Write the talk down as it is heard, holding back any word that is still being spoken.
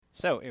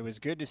So it was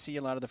good to see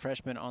a lot of the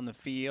freshmen on the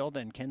field.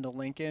 And Kendall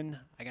Lincoln,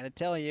 I got to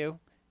tell you,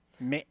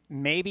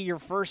 maybe your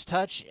first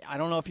touch, I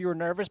don't know if you were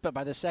nervous, but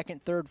by the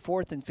second, third,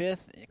 fourth, and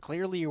fifth,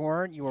 clearly you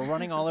weren't. You were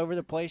running all over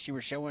the place. You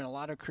were showing a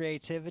lot of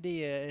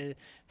creativity.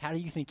 How do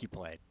you think you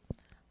played?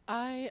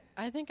 I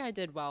think I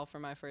did well for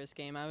my first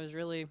game. I was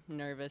really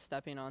nervous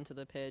stepping onto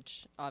the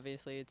pitch.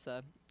 Obviously, it's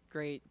a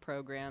great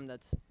program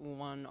that's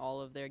won all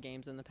of their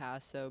games in the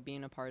past, so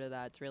being a part of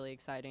that's really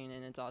exciting,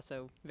 and it's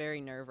also very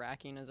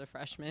nerve-wracking as a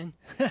freshman.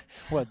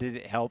 Well, did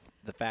it help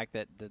the fact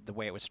that the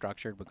way it was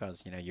structured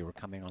because, you were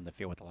coming on the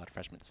field with a lot of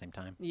freshmen at the same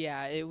time?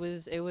 Yeah, it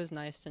was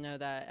nice to know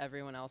that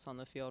everyone else on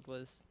the field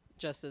was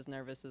just as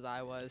nervous as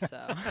I was. So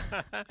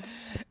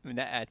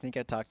I think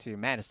I talked to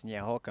Madison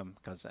Holcomb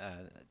because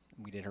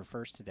we did her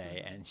first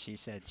today, and she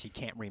said she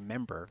can't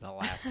remember the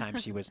last time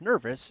she was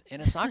nervous in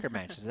a soccer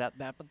match. Is that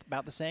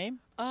about the same?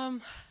 I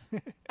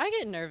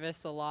get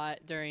nervous a lot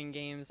during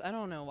games. I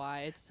don't know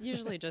why. It's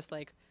usually just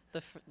like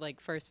the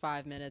first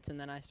 5 minutes, and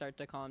then I start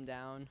to calm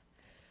down.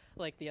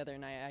 Like the other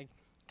night, I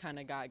kind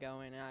of got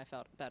going, and I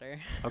felt better.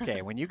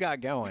 Okay, when you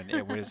got going,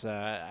 it was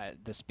the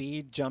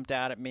speed jumped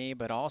out at me,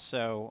 but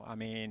also, I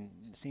mean,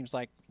 it seems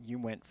like you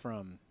went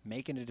from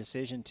making a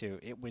decision to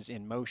it was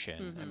in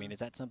motion. I mean, is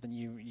that something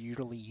you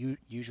usually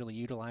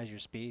utilize your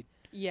speed?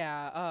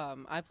 Yeah,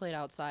 I played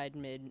outside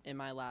mid in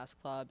my last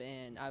club,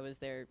 and I was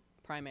there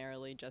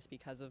primarily just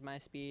because of my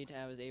speed.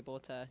 I was able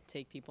to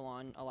take people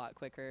on a lot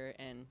quicker,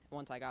 and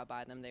once I got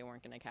by them, they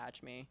weren't going to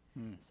catch me.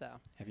 So,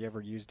 have you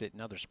ever used it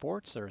in other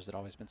sports, or has it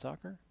always been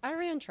soccer? I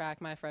ran track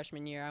my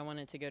freshman year. I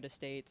wanted to go to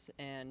States,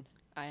 and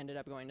I ended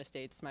up going to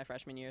States my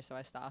freshman year, so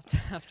I stopped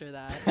after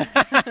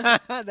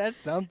that.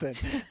 That's something.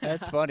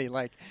 That's funny.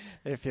 Like,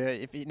 if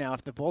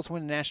the Bulls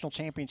win a national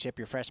championship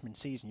your freshman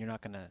season, you're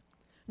not going to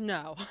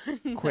No.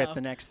 quit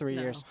the next 3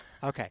 No. years?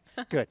 Okay,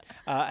 good.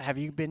 Have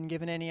you been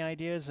given any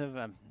ideas of,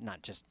 I'm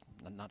not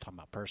talking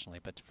about personally,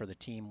 but for the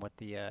team, what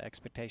the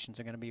expectations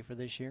are going to be for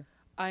this year?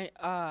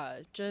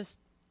 I just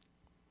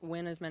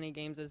win as many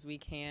games as we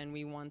can.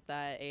 We want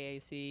that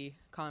AAC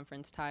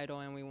conference title,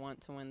 and we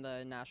want to win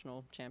the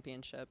national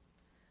championship.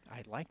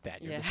 I like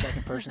that. You're Yeah. the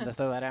second person to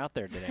throw that out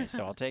there today,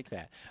 so I'll take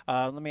that.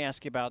 Let me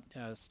ask you about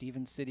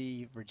Stevens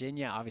City,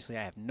 Virginia. Obviously,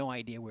 I have no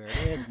idea where it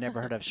is. I've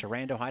never heard of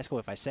Sharando High School.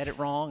 If I said it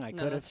wrong, I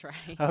No, could have. that's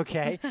right.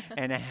 Okay.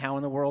 And how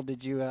in the world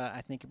did you,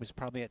 I think it was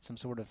probably at some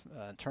sort of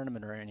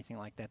tournament or anything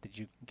like that, did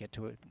you get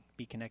to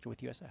be connected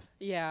with USF?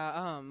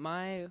 Yeah,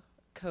 my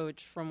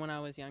coach from when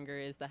I was younger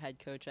is the head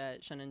coach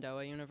at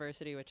Shenandoah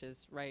University, which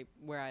is right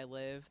where I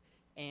live,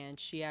 and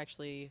she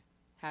actually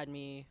had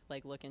me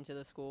look into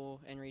the school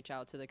and reach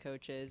out to the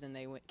coaches, and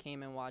they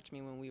came and watched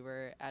me when we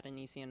were at an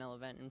ECNL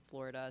event in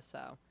Florida.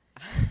 So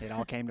it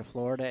all came to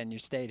Florida, and you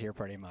stayed here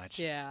pretty much.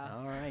 Yeah.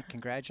 All right.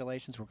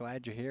 Congratulations. We're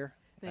glad you're here.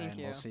 Thank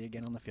you. We'll see you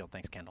again on the field.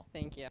 Thanks, Kendall.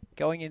 Thank you.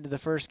 Going into the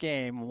first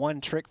game,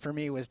 one trick for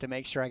me was to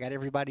make sure I got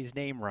everybody's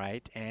name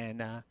right,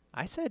 and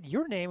I said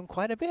your name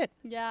quite a bit.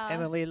 Yeah.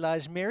 Emily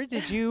Lajmiri,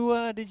 did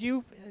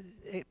you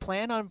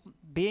plan on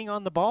being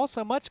on the ball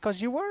so much?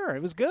 Because you were.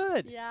 It was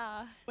good.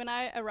 Yeah. When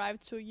I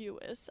arrived to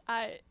US,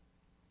 I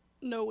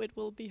know it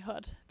will be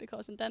hot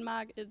because in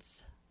Denmark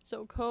it's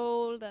so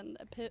cold and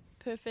a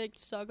perfect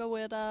soccer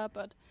weather.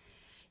 But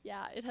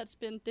yeah, it has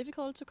been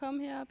difficult to come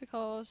here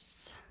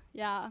because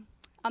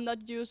I'm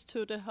not used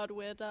to the hot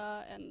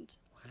weather, and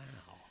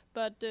Wow.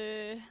 but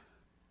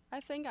I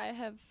think I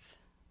have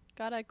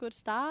got a good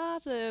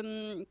start.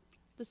 The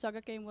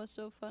soccer game was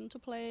so fun to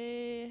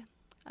play.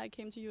 I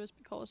came to US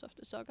because of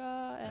the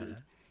soccer,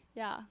 and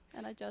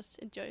and I just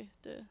enjoy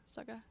the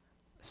soccer.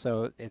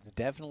 So it's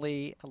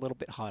definitely a little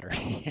bit hotter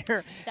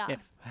here. Yeah.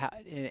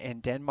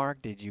 In Denmark,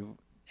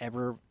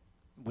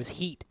 was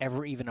heat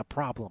ever even a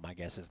problem, I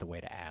guess is the way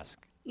to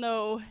ask.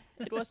 No,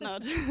 it was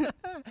not.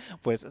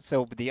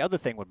 So the other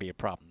thing would be a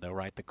problem though,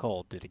 right? The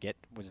cold.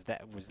 Was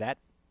that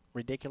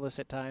ridiculous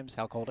at times?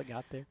 How cold it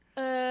got there?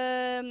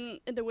 In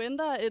the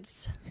winter,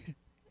 it's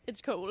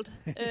cold.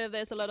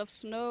 There's a lot of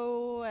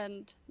snow,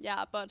 and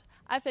but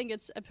I think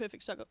it's a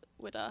perfect soccer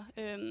weather.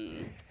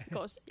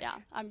 Because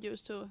I'm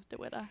used to the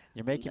weather.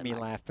 You're making me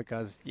laugh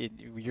because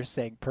you're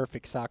saying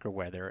perfect soccer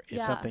weather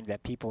is something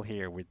that people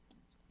here would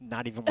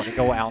not even want to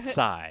go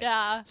outside.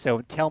 Yeah.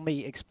 So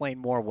explain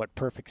more what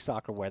perfect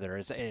soccer weather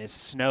is. Is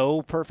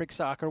snow perfect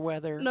soccer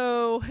weather?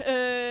 No,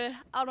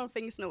 I don't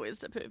think snow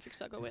is a perfect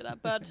soccer weather,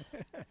 but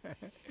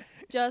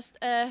just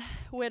a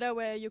weather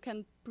where you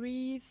can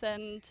breathe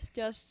and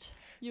just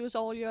use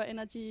all your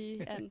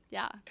energy and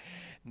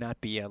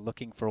Not be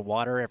looking for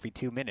water every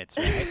 2 minutes,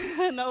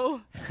 right?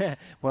 No.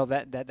 Well,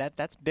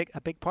 that's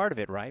a big part of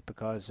it, right?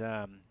 Because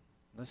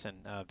listen,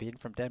 being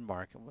from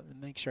Denmark,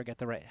 make sure I get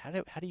the right.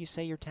 How do you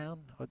say your town?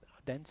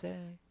 Odense?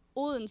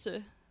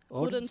 Odense.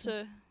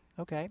 Odense.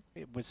 Okay.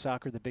 Was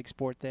soccer the big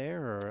sport there,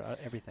 or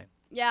everything?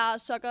 Yeah,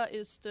 soccer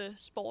is the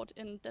sport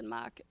in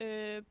Denmark,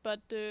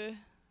 but the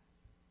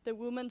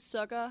women's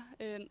soccer,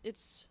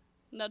 it's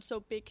not so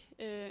big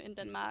in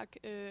Denmark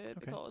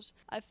because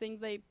I think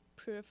they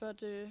prefer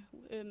the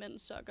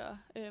men's soccer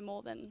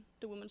more than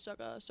the women's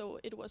soccer. So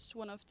it was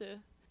one of the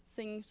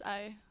things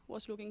I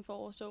was looking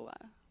for. So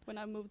when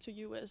I moved to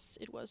US,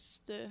 it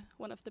was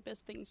one of the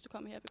best things to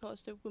come here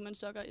because the women's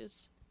soccer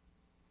is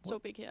so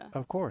big here.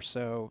 Of course.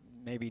 So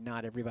maybe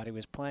not everybody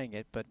was playing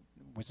it, but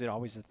was it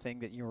always the thing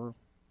that you were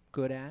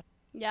good at?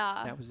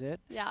 Yeah. That was it?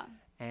 Yeah.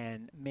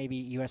 And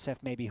maybe USF,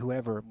 maybe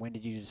whoever, when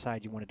did you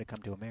decide you wanted to come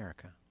to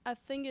America? I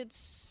think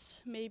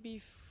it's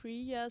maybe 3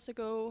 years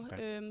ago.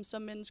 Okay.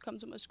 Some men come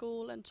to my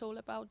school and told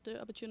about the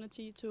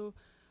opportunity to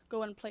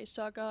go and play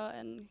soccer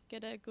and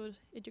get a good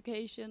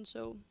education.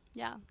 So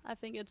yeah, I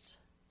think it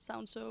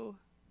sounds so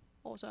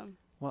awesome.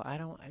 Well,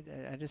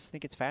 I just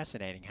think it's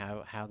fascinating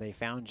how they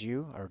found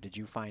you, or did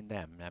you find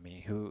them? I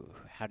mean,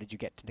 how did you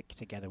get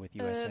together with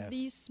USF?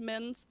 These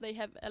men, they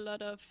have a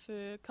lot of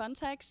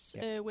contacts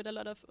with a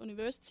lot of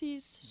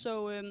universities.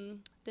 So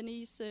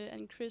Denise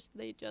and Chris,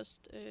 they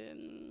just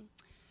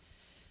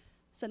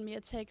sent me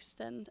a text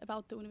and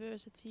about the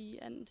university,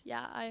 and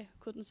yeah, I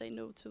couldn't say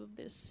no to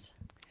this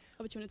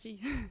opportunity.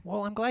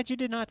 Well, I'm glad you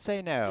did not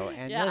say no.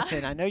 And Yeah.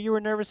 listen, I know you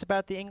were nervous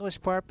about the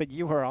English part, but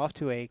you were off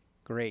to a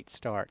great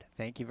start.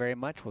 Thank you very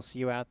much. We'll see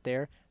you out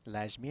there.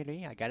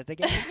 Lajmiri, I got it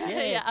again.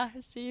 Yay. Yeah,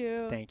 see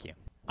you. Thank you.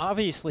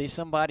 Obviously,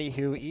 somebody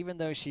who, even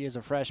though she is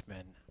a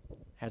freshman,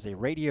 has a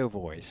radio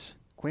voice.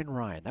 Quinn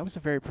Ryan. That was a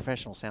very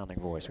professional sounding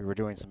voice. We were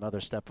doing some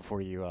other stuff before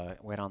you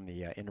went on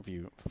the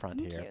interview front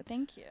here.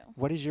 Thank you.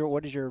 What is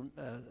your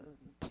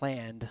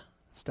planned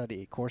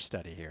course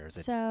study here? Is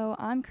it So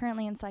I'm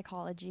currently in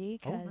psychology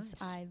because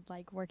nice. I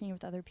like working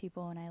with other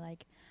people and I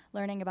like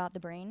learning about the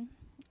brain.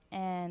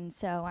 And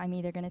so I'm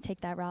either going to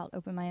take that route,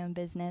 open my own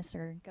business,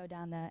 or go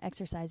down the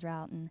exercise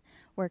route and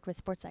work with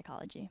sports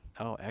psychology.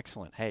 Oh,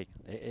 excellent. Hey,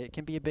 it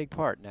can be a big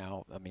part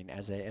now. I mean,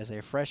 as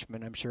a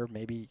freshman, I'm sure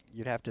maybe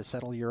you'd have to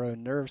settle your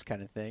own nerves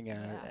kind of thing.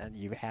 And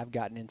you have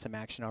gotten in some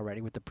action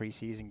already with the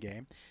preseason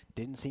game.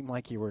 Didn't seem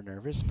like you were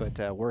nervous, but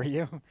were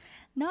you?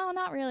 No,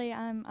 not really.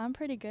 I'm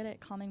pretty good at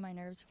calming my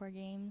nerves for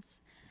games.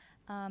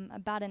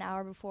 About an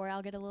hour before,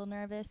 I'll get a little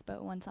nervous,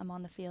 but once I'm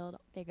on the field,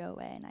 they go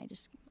away, and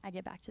I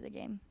get back to the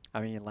game.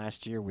 I mean,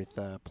 last year with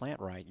Plant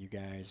Right, you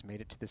guys made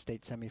it to the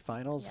state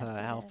semifinals. Yes,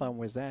 we How did. fun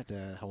was that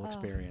whole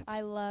experience?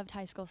 I loved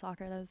high school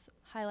soccer. Those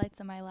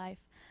highlights of my life.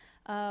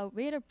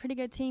 We had a pretty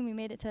good team. We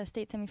made it to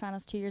state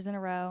semifinals 2 years in a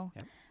row.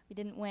 Yep. We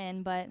didn't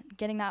win, but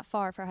getting that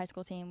far for a high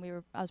school team,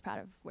 I was proud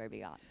of where we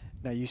got.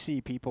 Now, you see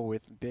people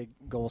with big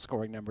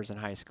goal-scoring numbers in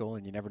high school,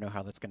 and you never know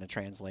how that's going to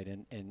translate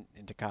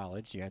into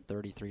college. You had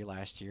 33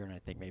 last year, and I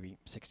think maybe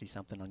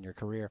 60-something on your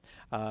career.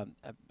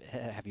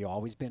 Have you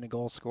always been a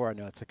goal scorer? I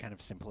know it's a kind of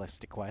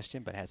simplistic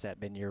question, but has that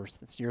been your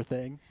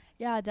thing?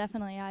 Yeah,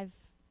 definitely.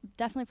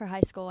 Definitely for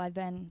high school, I've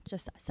been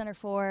just center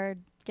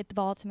forward, get the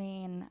ball to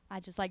me, and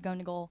I just like going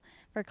to goal.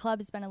 For club,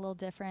 it's been a little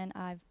different.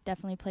 I've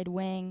definitely played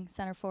wing,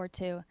 center forward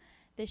too.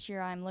 This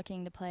year, I'm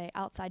looking to play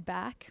outside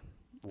back.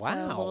 Wow.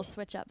 So a little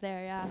switch up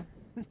there, yeah.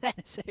 That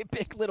is a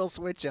big little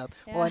switch up.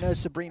 Yeah. Well, I know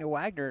Sabrina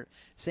Wagner,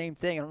 same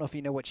thing. I don't know if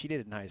you know what she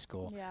did in high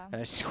school. Yeah.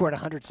 She scored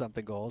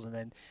 100-something goals and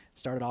then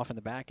started off in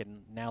the back,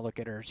 and now look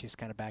at her. She's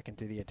kind of back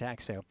into the attack.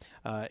 So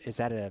is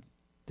that a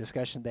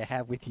discussion they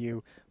have with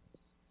you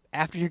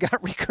after you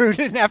got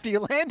recruited and after you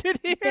landed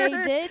here?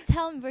 They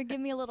did give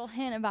me a little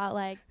hint about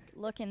like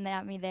looking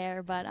at me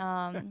there, but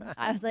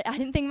I was like, I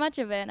didn't think much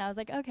of it, and I was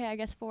like, okay, I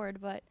guess forward.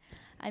 But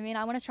I mean,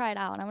 I want to try it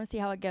out, and I want to see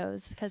how it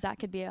goes because that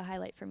could be a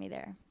highlight for me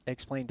there.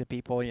 Explain to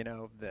people,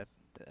 that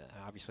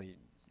obviously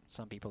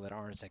some people that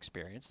aren't as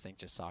experienced think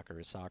just soccer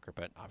is soccer,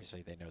 but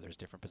obviously they know there's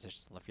different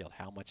positions on the field.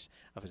 How much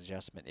of an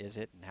adjustment is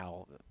it, and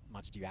how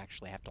much do you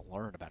actually have to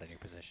learn about a new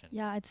position?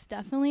 Yeah, it's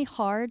definitely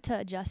hard to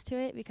adjust to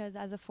it because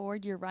as a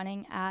forward, you're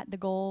running at the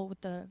goal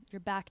with your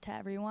back to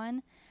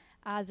everyone.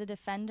 As a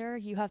defender,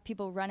 you have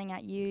people running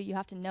at you. You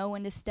have to know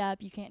when to step.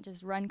 You can't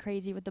just run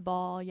crazy with the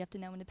ball. You have to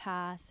know when to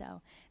pass.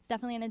 So it's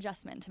definitely an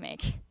adjustment to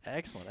make.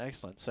 Excellent,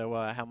 excellent. So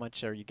how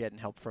much are you getting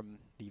help from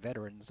the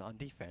veterans on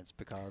defense?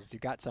 Because you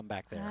got some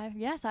back there.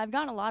 Yes, I've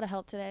gotten a lot of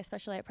help today,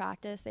 especially at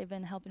practice. They've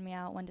been helping me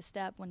out when to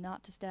step, when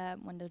not to step,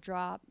 when to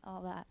drop,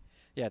 all that.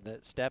 Yeah, the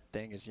step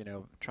thing is,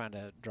 trying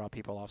to draw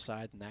people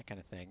offside and that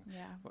kind of thing.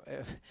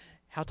 Yeah.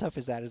 How tough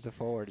is that as a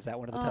forward? Is that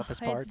one of the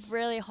toughest parts? It's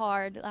really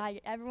hard.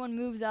 Like everyone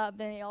moves up,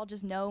 and they all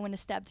just know when to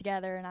step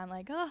together, and I'm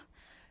like, oh,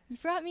 you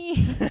forgot me.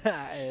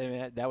 I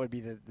mean, that would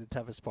be the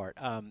toughest part.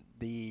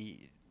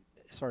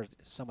 As far as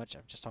so much,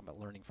 I'm just talking about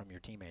learning from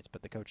your teammates,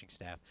 but the coaching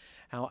staff,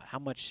 how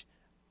much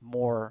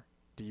more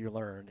do you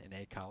learn in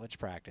a college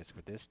practice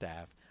with this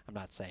staff? I'm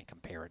not saying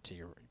compare it to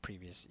your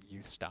previous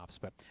youth stops,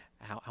 but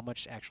how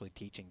much actually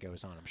teaching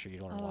goes on? I'm sure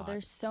you learn a lot.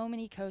 There's so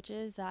many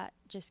coaches that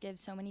just give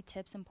so many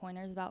tips and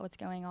pointers about what's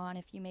going on.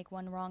 If you make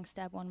one wrong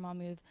step, one wrong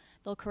move,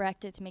 they'll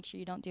correct it to make sure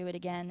you don't do it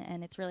again,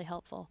 and it's really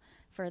helpful.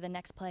 For the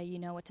next play, you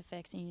know what to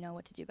fix and you know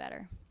what to do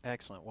better.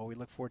 Excellent. Well, we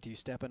look forward to you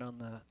stepping on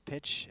the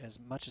pitch as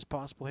much as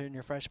possible here in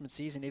your freshman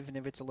season, even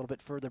if it's a little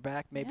bit further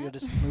back. Maybe you'll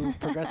just move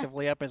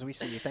progressively up as we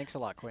see you. Thanks a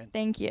lot, Quinn.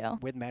 Thank you.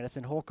 With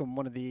Madison Holcomb,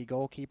 one of the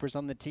goalkeepers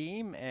on the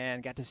team,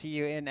 and got to see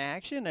you in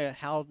action.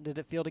 How did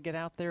it feel to get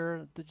out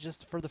there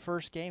just for the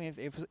first game,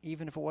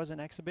 even if it was an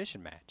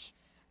exhibition match?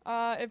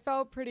 It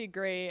felt pretty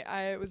great.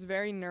 It was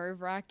very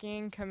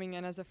nerve-wracking coming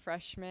in as a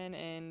freshman,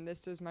 and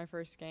this was my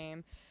first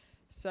game.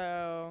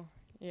 So,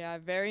 yeah,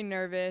 very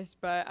nervous,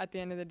 but at the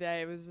end of the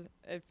day,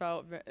 it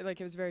felt like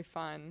it was very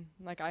fun.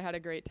 Like, I had a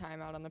great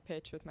time out on the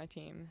pitch with my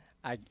team.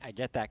 I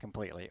get that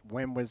completely.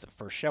 When was,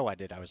 for show I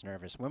was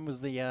nervous. When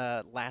was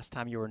the last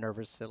time you were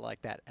nervous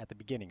like that at the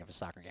beginning of a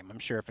soccer game? I'm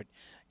sure if it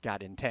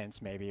got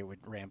intense, maybe it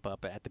would ramp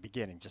up at the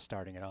beginning, just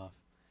starting it off.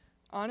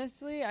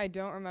 Honestly, I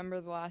don't remember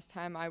the last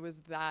time I was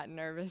that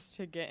nervous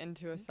to get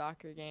into a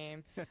soccer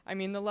game. I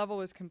mean, the level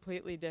was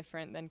completely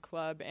different than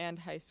club and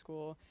high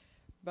school,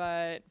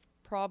 but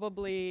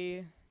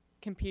probably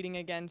competing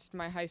against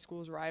my high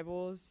school's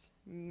rivals.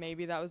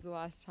 Maybe that was the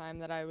last time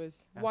that I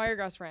was.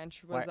 Wiregrass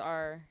Ranch was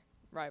our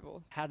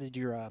rival. How did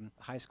your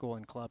high school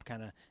and club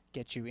kind of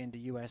get you into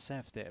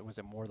USF? Was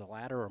it more the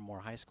latter or more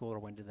high school, or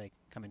when did they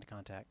come into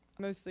contact?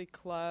 Mostly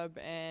club,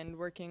 and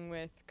working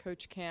with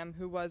Coach Cam,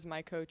 who was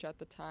my coach at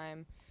the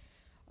time.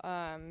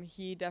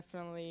 He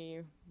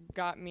definitely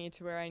got me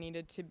to where I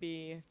needed to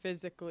be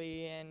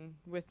physically, and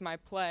with my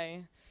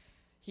play,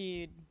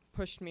 he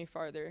pushed me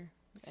farther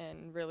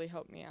and really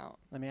helped me out.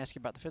 Let me ask you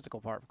about the physical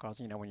part, because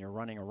when you're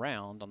running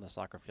around on the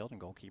soccer field, and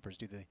goalkeepers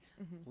do the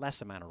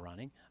less amount of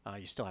running,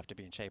 you still have to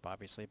be in shape,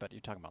 obviously. But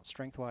you're talking about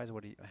strength-wise.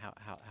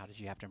 How did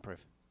you have to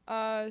improve?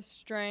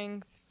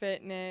 Strength,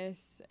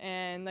 fitness,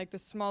 and like the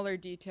smaller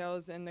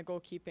details in the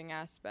goalkeeping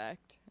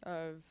aspect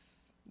of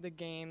the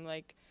game,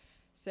 like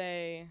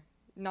say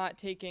not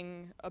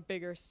taking a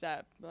bigger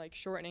step, like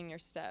shortening your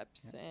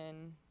steps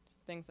and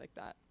things like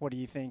that. What do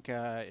you think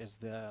is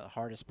the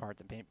hardest part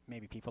that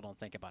maybe people don't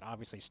think about?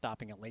 Obviously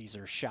stopping a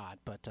laser shot,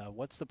 but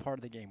what's the part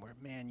of the game where,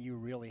 man, you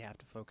really have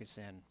to focus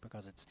in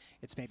because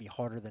it's maybe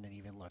harder than it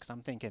even looks?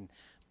 I'm thinking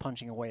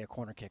punching away a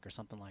corner kick or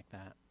something like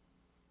that.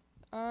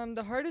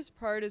 The hardest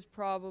part is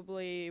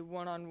probably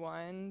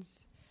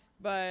one-on-ones,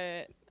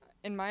 but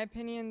in my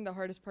opinion, the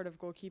hardest part of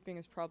goalkeeping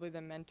is probably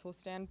the mental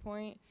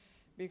standpoint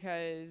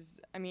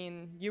because, I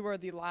mean, you are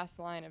the last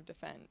line of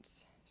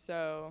defense.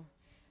 So,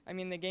 I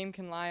mean, the game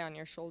can lie on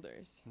your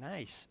shoulders.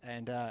 Nice.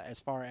 And as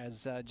far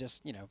as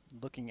just,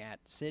 looking at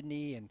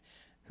Sydney and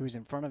who's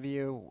in front of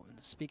you,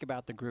 speak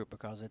about the group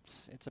because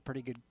it's a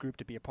pretty good group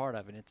to be a part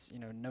of, and it's,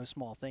 no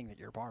small thing that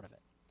you're a part of it.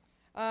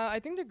 I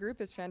think the group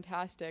is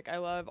fantastic. I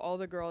love all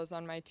the girls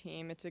on my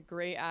team. It's a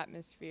great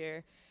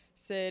atmosphere.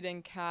 Sid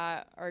and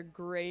Kat are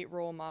great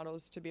role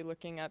models to be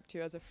looking up to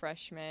as a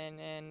freshman,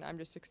 and I'm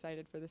just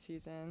excited for the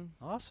season.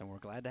 Awesome. We're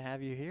glad to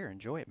have you here.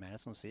 Enjoy it,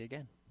 Madison. We'll see you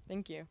again.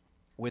 Thank you.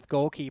 With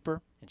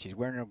goalkeeper, and she's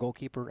wearing her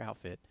goalkeeper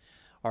outfit,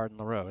 Arden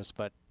LaRose,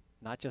 but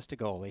not just a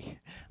goalie.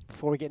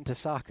 Before we get into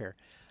soccer,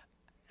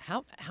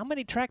 how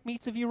many track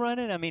meets have you run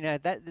in? I mean,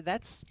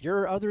 that's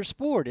your other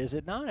sport, is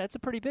it not? That's a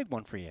pretty big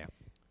one for you.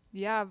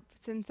 Yeah,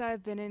 since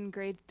I've been in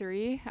grade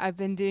 3, I've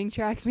been doing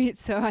track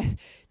meets, so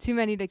too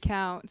many to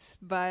count.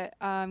 But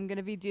I'm going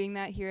to be doing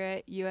that here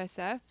at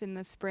USF in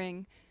the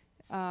spring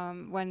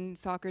when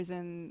soccer's not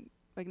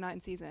in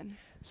season.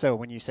 So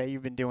when you say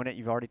you've been doing it,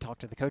 you've already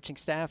talked to the coaching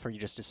staff, or are you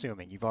just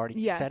assuming? You've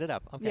already set it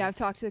up? Okay. Yeah, I've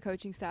talked to the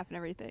coaching staff and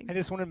everything. I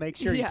just want to make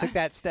sure you took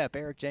that step.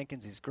 Eric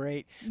Jenkins is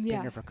great. Been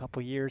here for a couple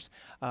of years.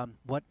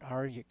 What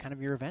are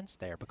your events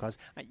there? Because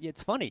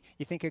it's funny.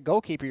 You think a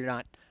goalkeeper, you're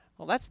not...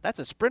 Well, that's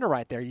a sprinter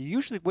right there. You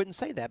usually wouldn't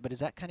say that, but is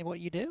that kind of what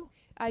you do?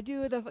 I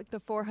do the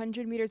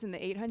 400 meters and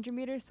the 800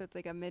 meters, so it's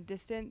like a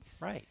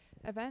mid-distance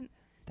event.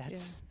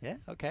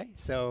 Okay.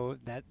 So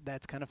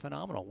that's kind of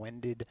phenomenal. When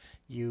did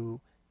you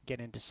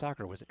get into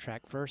soccer? Was it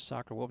track first,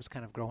 soccer? What was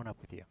kind of growing up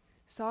with you?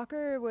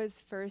 Soccer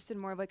was first and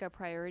more of like a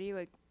priority.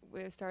 Like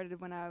it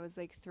started when I was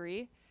like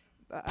 3.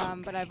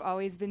 But I've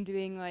always been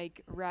doing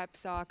like rep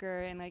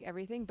soccer and like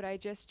everything. But I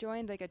just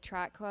joined like a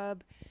track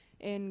club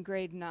in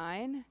grade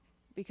 9.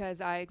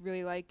 Because I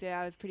really liked it.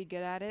 I was pretty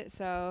good at it.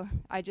 So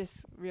I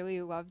just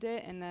really loved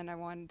it. And then I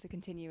wanted to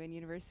continue in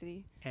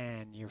university.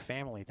 And your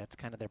family, that's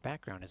kind of their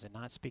background, is it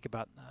not? Speak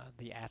about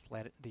the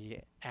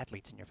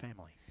athletes in your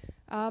family.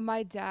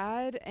 My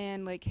dad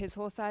and like his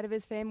whole side of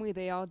his family,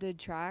 they all did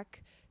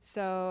track.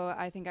 So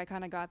I think I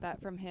kind of got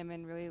that from him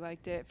and really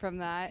liked it from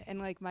that. And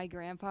like my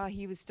grandpa,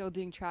 he was still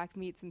doing track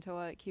meets until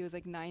like he was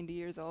like 90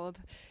 years old.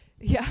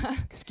 Yeah.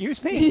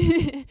 Excuse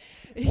me?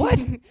 What?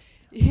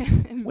 Yeah,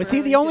 was he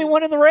the only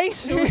one in the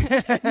race? No.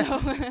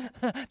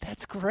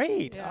 That's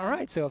great. Yeah. All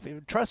right. So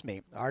trust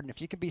me, Arden,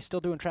 if you can be still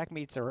doing track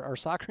meets or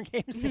soccer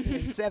games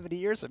in 70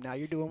 years from now,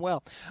 you're doing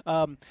well.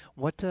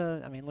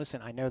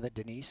 Listen, I know that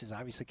Denise is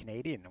obviously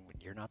Canadian.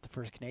 You're not the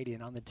first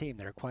Canadian on the team.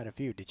 There are quite a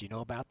few. Did you know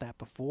about that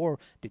before?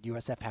 Did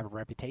USF have a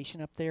reputation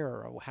up there,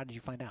 or how did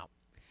you find out?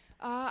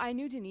 I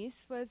knew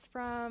Denise was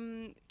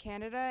from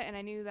Canada, and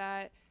I knew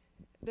that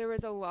there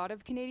was a lot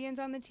of Canadians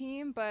on the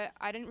team, but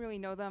I didn't really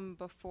know them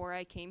before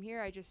I came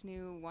here. I just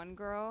knew one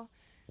girl,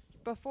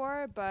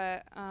 before,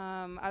 but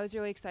I was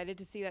really excited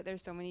to see that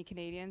there's so many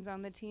Canadians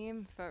on the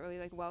team. Felt really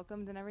like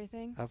welcomed and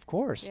everything. Of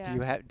course. Yeah. Do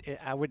you have?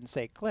 I wouldn't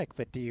say click,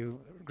 but do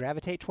you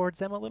gravitate towards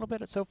them a little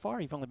bit so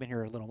far? You've only been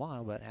here a little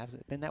while, but has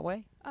it been that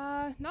way?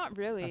 Not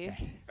really,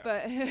 Okay.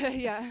 but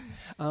yeah.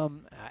 I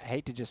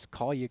hate to just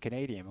call you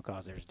Canadian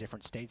because there's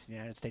different states in the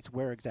United States.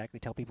 Where exactly?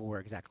 Tell people where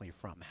exactly you're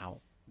from.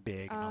 How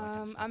big and all that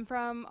kind of stuff. I'm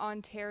from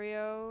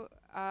Ontario,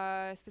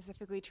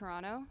 specifically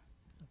Toronto.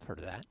 I've heard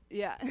of that.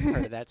 Yeah.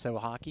 Heard of that. So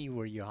hockey,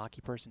 were you a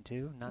hockey person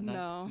too? No.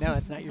 No,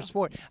 it's not your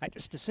sport. I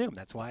just assumed.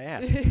 That's why I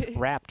asked.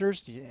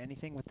 Raptors,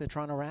 anything with the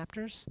Toronto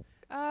Raptors?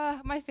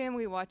 My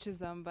family watches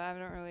them, but I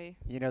don't really.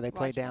 You know, they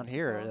played Watch down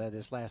here basketball.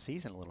 this last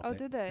season a little Oh, bit.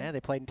 did they? Yeah,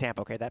 they played in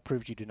Tampa. Okay, that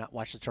proves you do not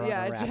watch the Toronto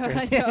Yeah, I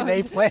Raptors.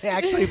 don't. They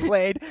actually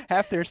played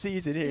half their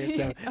season here,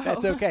 so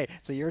that's okay.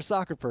 So you're a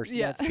soccer person.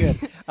 Yeah.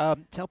 That's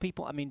good. Tell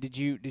people. I mean, did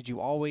you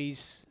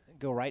always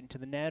go right into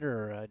the net,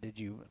 or did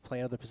you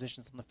play other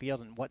positions on the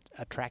field? And what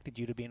attracted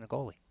you to being a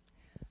goalie?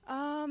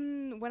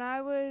 When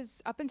I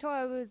was up until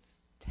I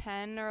was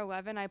 10 or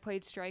 11, I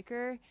played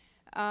striker.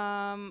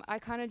 I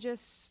kind of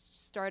just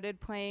started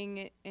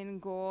playing in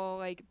goal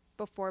like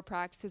before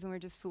practices when we were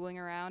just fooling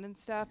around and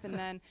stuff. And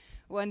then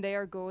one day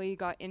our goalie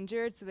got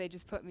injured, so they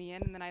just put me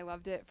in, and then I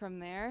loved it from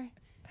there.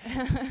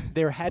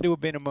 There had to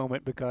have been a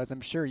moment, because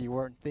I'm sure you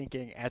weren't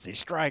thinking as a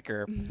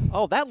striker,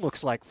 oh, that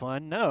looks like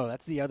fun. No,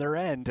 that's the other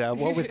end.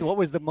 What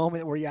was the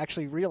moment where you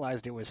actually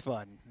realized it was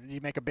fun? Did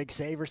you make a big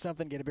save or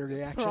something, get a big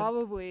reaction?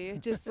 Probably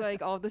just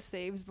like all the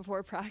saves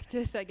before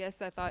practice. I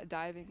guess I thought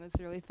diving was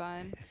really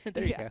fun.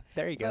 There you go.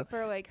 There you go. But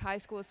for like high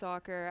school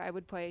soccer, I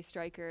would play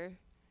striker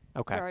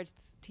Okay. for our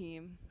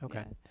team.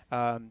 Okay.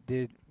 Yeah.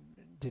 Did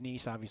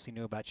Denise obviously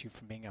knew about you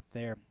from being up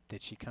there?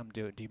 Did she come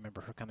to? Do you remember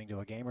her coming to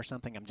a game or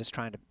something? I'm just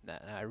trying to.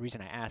 The reason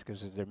I ask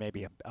is there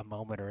maybe a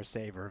moment or a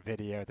save or a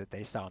video that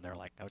they saw and they're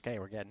like, okay,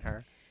 we're getting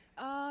her.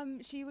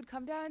 She would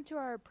come down to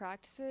our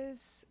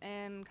practices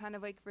and kind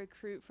of like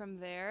recruit from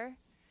there.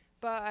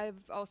 But I've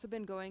also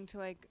been going to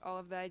like all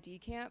of the ID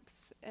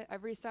camps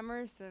every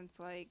summer since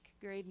like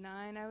grade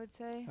 9, I would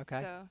say.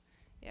 Okay. So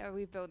yeah,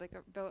 we've built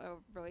a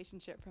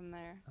relationship from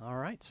there. All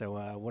right.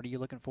 So what are you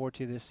looking forward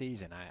to this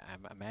season?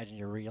 I imagine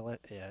your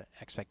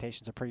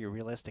expectations are pretty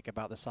realistic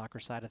about the soccer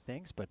side of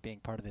things, but being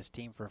part of this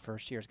team for a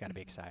first year has got to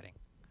be exciting.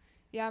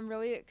 Yeah, I'm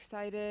really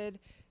excited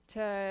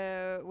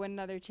to win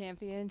another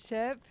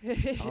championship.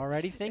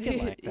 Already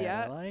thinking like that.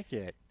 Yeah. I like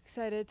it.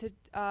 Excited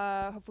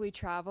to hopefully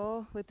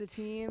travel with the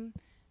team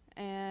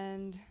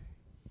and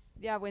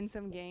yeah, win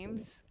some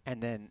games.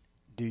 And then,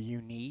 do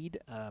you need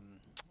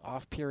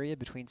off period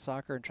between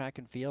soccer and track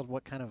and field?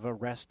 What kind of a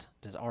rest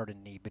does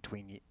Arden need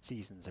between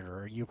seasons, or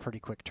are you a pretty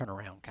quick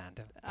turnaround kind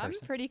of person?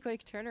 I'm pretty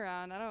quick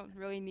turnaround. I don't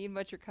really need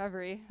much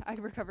recovery. I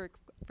recover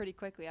pretty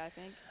quickly, I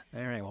think.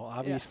 All right. Well,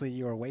 obviously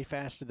you are way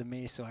faster than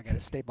me, so I got to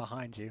stay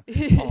behind you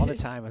all the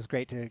time. It was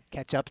great to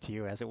catch up to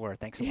you, as it were.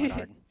 Thanks a lot,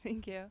 Arden.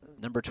 Thank you.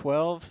 Number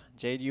 12,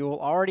 Jade Ewell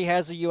already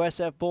has a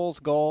USF Bulls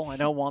goal. I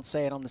know I won't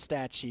say it on the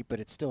stat sheet, but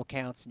it still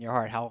counts in your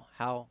heart.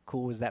 How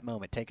cool was that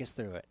moment? Take us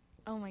through it.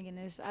 Oh my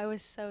goodness, I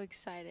was so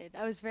excited.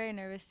 I was very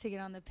nervous to get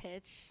on the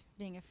pitch,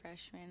 being a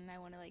freshman. I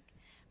want to like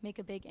make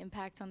a big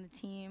impact on the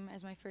team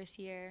as my first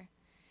year.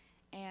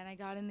 And I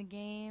got in the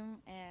game,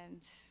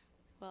 and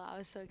well, I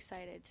was so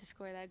excited to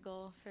score that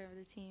goal for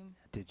the team.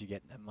 Did you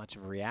get much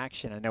of a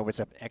reaction? I know it was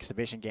an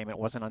exhibition game. It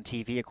wasn't on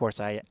TV. Of course,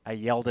 I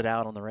yelled it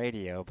out on the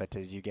radio, but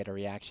did you get a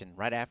reaction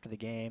right after the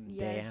game?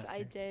 Yes,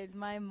 I did.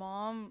 My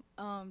mom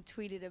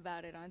tweeted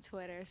about it on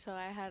Twitter, so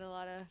I had a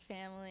lot of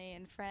family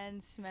and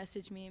friends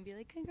message me and be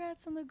like,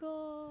 congrats on the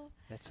goal.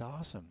 That's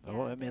awesome. Yeah,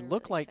 Well, I mean, they it were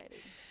looked really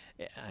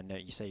like, I know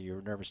you say you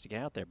were nervous to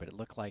get out there, but it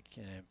looked like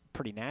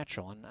pretty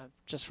natural. And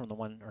just from the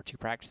 1 or 2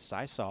 practices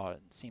I saw,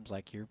 it seems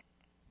like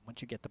once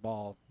you get the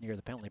ball near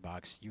the penalty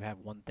box, you have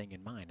one thing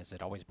in mind. Has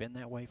it always been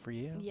that way for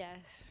you?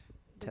 Yes.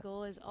 The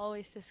goal is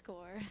always to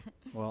score.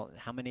 Well,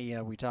 how many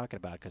are we talking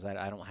about? Because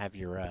I don't have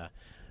your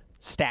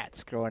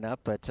stats growing up,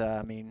 but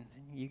I mean,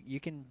 you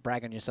can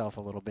brag on yourself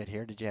a little bit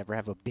here. Did you ever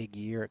have a big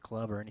year at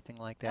club or anything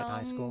like that in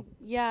high school?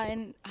 Yeah,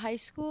 in high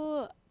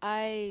school,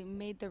 I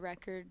made the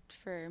record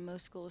for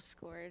most goals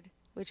scored,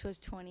 which was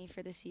 20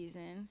 for the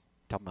season.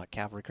 Talking about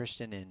Calvary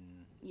Christian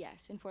in...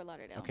 Yes, in Fort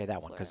Lauderdale. Okay,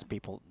 that one, because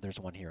Florida. there's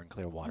one here in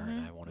Clearwater,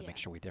 and I want to Yeah. make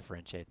sure we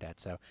differentiate that.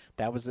 So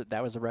that was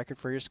a record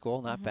for your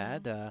school, not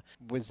bad.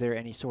 Was there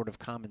any sort of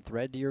common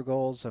thread to your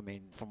goals? I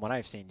mean, from what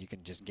I've seen, you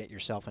can just get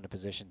yourself in a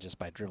position just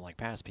by dribbling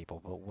past people.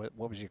 But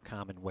what was your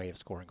common way of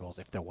scoring goals,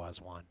 if there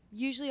was one?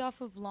 Usually off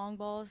of long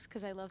balls,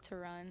 because I love to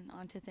run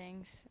onto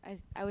things.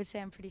 I would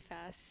say I'm pretty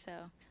fast,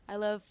 so I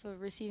love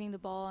receiving the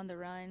ball on the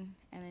run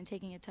and then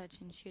taking a touch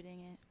and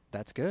shooting it.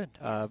 That's good.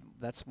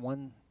 That's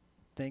one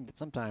thing that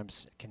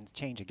sometimes can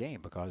change a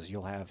game, because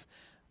you'll have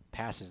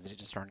passes that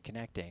just aren't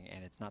connecting,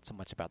 and it's not so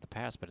much about the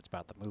pass, but it's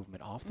about the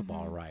movement off the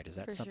ball, right? Is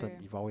that For something sure.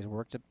 you've always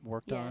worked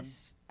on?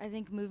 Yes, I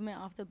think movement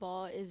off the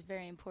ball is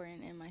very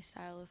important in my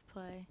style of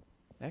play.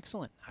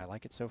 Excellent. I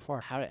like it so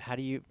far. How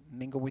do you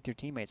mingle with your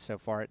teammates so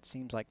far? It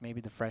seems like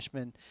maybe the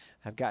freshmen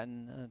have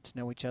gotten to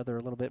know each other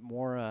a little bit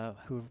more,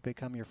 who have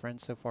become your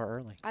friends so far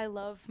early. I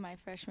love my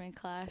freshman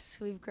class.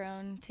 We've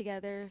grown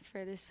together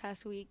for this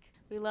past week.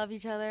 We love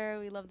each other.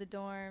 We love the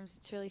dorms.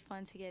 It's really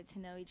fun to get to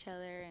know each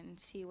other and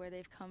see where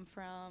they've come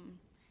from.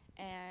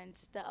 And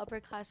the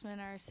upperclassmen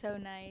are so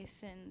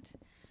nice and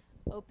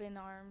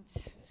open-armed.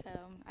 So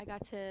I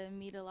got to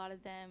meet a lot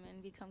of them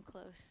and become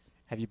close.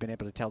 Have you been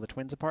able to tell the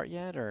twins apart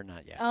yet or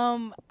not yet?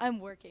 I'm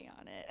working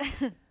on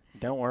it.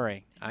 Don't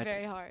worry. It's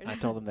very hard. I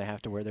told them they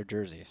have to wear their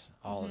jerseys,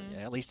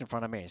 at least in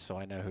front of me, so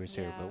I know who's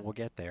who. Yeah. But we'll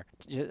get there.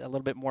 A little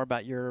bit more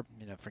about your,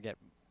 forget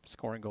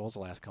scoring goals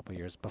the last couple of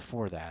years.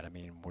 Before that, I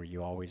mean, were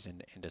you always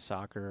into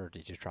soccer, or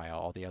did you try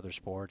all the other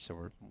sports,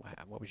 or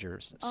what was your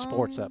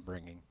sports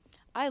upbringing?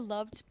 I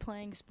loved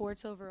playing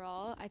sports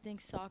overall. I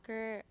think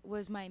soccer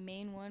was my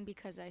main one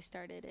because I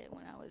started it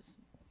when I was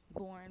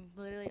born.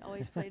 Literally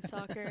always played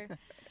soccer.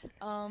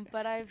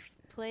 But I've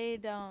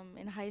played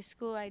in high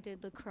school. I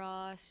did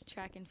lacrosse,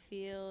 track and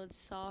field,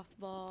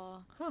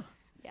 softball. Huh.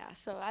 Yeah,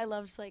 so I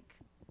loved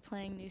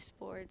playing new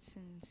sports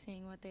and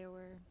seeing what they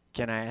were.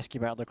 Can I ask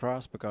you about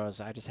lacrosse? Because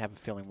I just have a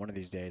feeling one of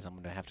these days I'm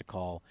going to have to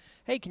call,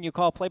 hey, can you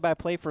call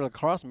play-by-play for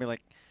lacrosse? And be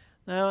like,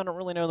 no, I don't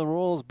really know the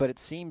rules, but it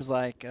seems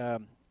like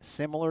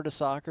similar to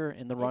soccer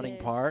in the running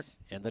part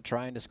and the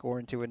trying to score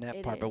into a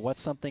net part. But what's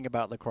something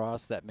about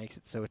lacrosse that makes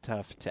it so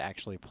tough to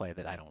actually play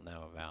that I don't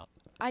know about?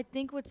 I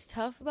think what's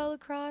tough about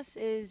lacrosse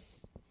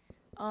is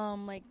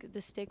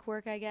the stick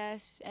work, I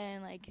guess,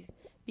 and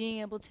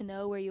being able to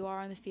know where you are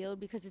on the field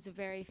because it's a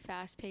very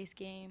fast-paced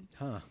game.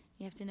 Huh.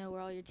 You have to know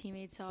where all your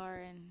teammates are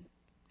and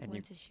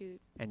when to shoot.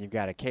 And you've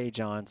got a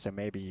cage on, so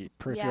maybe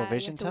peripheral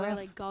vision tough. Yeah, you have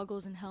to wear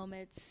goggles and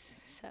helmets,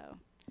 so.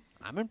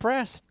 I'm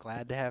impressed.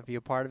 Glad to have you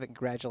a part of it.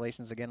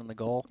 Congratulations again on the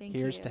goal. Thank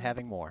Here's you. to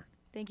having more.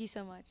 Thank you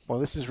so much. Well,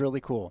 this is really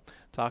cool,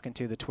 talking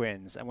to the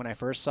twins. And when I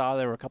first saw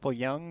there were a couple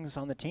Youngs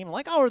on the team, I'm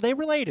like, oh, are they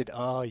related?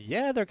 Oh,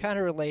 yeah, they're kind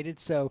of related.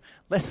 So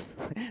let's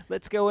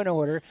go in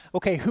order.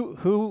 Okay,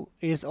 who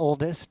is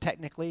oldest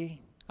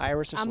technically?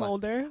 Iris or I'm Sloan?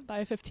 older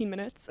by 15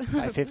 minutes.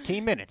 By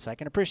 15 minutes. I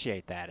can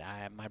appreciate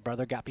that. My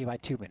brother got me by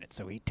 2 minutes,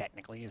 so he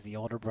technically is the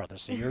older brother.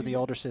 So you're the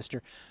older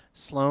sister.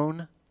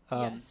 Sloan.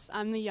 Yes,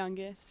 I'm the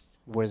youngest.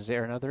 Is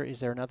there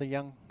another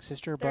young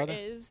sister or brother?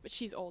 There is, but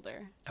she's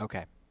older.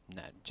 Okay.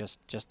 No,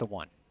 just the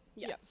one.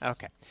 Yes.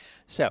 Okay.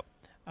 So,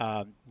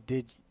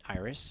 did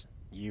Iris,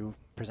 you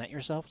present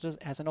yourself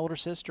as an older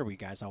sister, or were you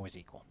guys always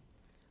equal?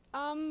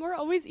 We're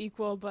always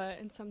equal, but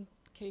in some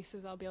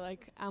cases I'll be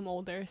like, I'm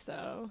older,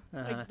 so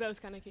like those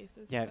kind of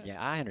cases. Yeah,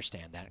 I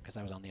understand that because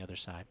I was on the other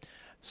side.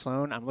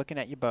 Sloan, I'm looking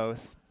at you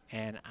both,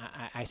 and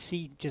I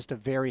see just a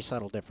very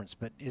subtle difference,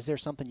 but is there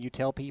something you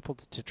tell people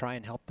to try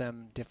and help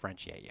them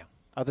differentiate you,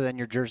 other than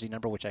your jersey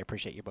number, which I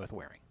appreciate you both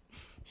wearing?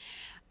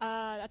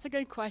 That's a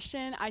good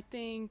question. I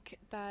think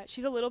that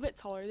she's a little bit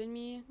taller than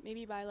me,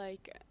 maybe by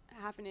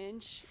half an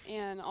inch,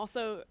 and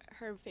also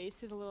her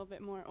face is a little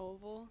bit more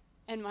oval,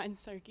 and mine's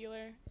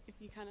circular, if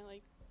you kind of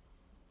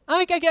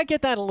I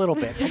get that a little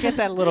bit. I get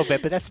that a little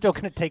bit, but that's still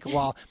going to take a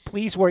while.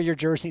 Please wear your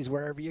jerseys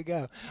wherever you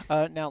go.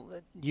 Now,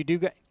 you do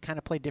kind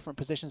of play different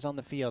positions on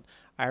the field.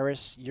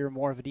 Iris, you're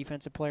more of a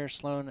defensive player.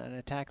 Sloan, an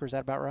attacker. Is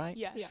that about right?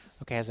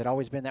 Yes. Okay, has it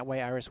always been that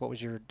way? Iris, what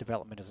was your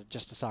development as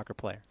just a soccer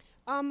player?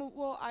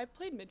 Well, I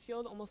played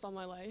midfield almost all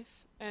my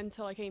life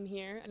until I came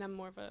here, and I'm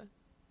more of a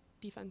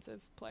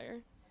defensive player.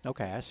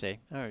 Okay, I see.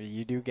 Oh,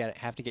 you do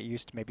have to get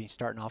used to maybe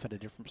starting off at a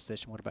different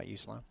position. What about you,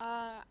 Sloan?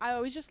 I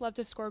always just love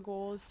to score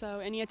goals, so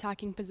any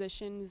attacking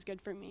position is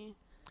good for me.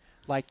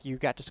 Like you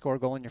got to score a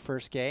goal in your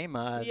first game.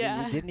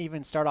 Yeah. You didn't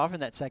even start off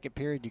in that second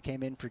period. You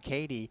came in for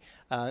Katie.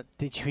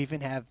 Did you even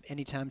have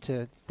any time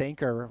to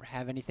think or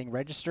have anything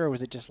register, or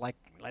was it just like,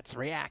 let's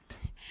react?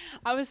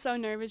 I was so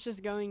nervous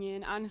just going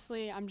in.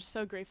 Honestly, I'm just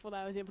so grateful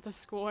that I was able to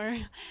score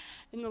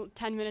in the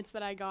 10 minutes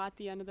that I got at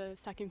the end of the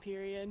second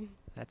period.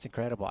 That's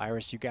incredible.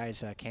 Iris, you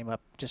guys came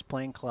up just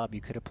playing club. You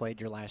could have played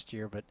your last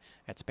year, but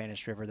at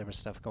Spanish River there was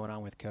stuff going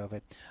on with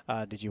COVID.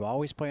 Did you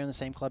always play on the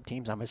same club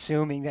teams? I'm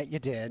assuming that you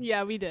did.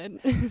 Yeah, we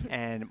did.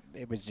 And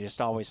it was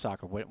just always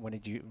soccer. What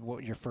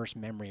was your first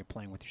memory of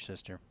playing with your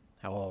sister?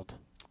 How old?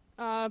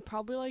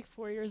 Probably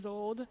 4 years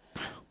old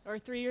or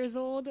 3 years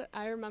old.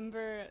 I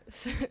remember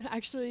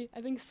actually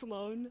I think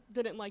Sloan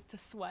didn't like to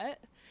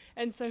sweat,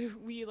 and so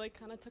we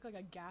kind of took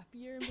a gap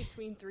year in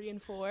between 3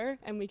 and 4,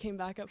 and we came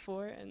back at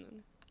 4, and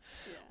then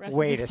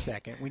Wait a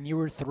second. When you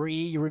were 3,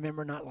 you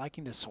remember not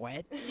liking to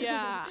sweat?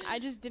 Yeah, I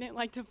just didn't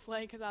like to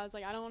play because I was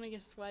like, I don't want to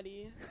get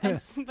sweaty.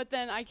 But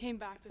then I came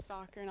back to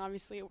soccer, and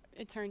obviously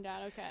it turned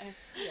out okay.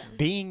 Yeah.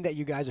 Being that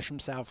you guys are from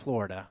South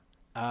Florida,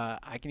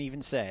 I can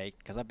even say,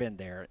 because I've been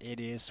there, it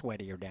is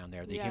sweatier down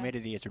there. The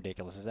humidity is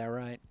ridiculous. Is that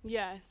right?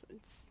 Yes,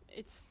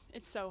 it's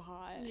so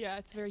hot. Yeah,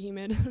 it's very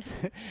humid.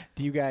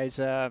 Do you guys,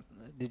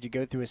 did you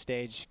go through a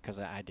stage, because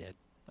I did,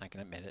 I can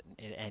admit it.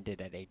 It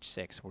ended at age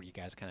 6, where you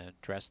guys kind of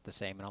dressed the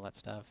same and all that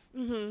stuff.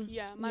 Mm-hmm.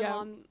 Yeah,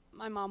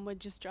 my mom would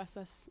just dress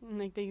us in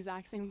like the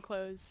exact same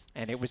clothes.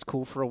 And it was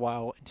cool for a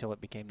while until it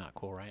became not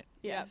cool, right?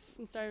 Yes,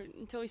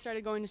 until we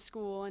started going to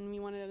school and we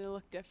wanted to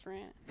look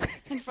different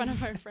in front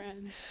of our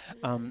friends.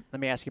 Let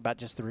me ask you about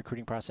just the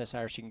recruiting process.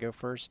 Iris, you can go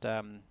first.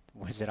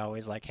 Was it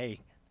always like,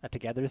 hey, a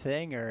together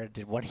thing, or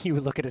did one of you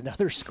look at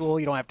another school?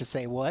 You don't have to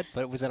say what,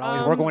 but was it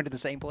always we're going to the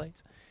same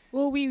place?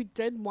 Well, we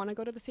did want to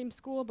go to the same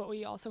school, but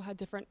we also had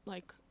different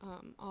like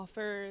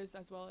offers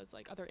as well as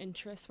like other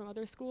interests from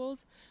other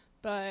schools.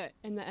 But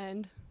in the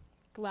end,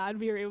 glad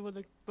we were able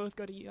to both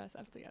go to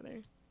USF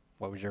together.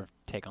 What was your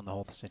take on the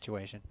whole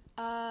situation?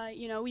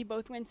 We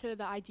both went to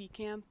the ID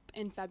camp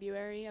in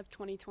February of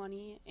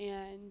 2020,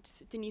 and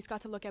Denise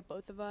got to look at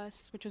both of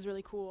us, which was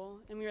really cool,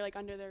 and we were like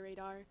under their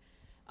radar.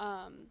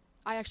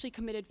 I actually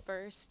committed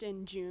first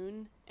in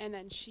June, and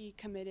then she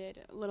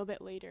committed a little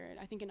bit later,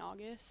 I think in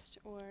August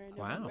or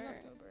November.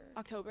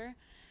 October.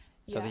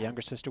 So the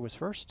younger sister was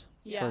first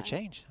for Yeah. a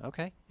change.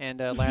 Okay. And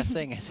last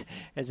thing is,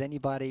 has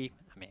anybody,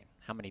 I mean,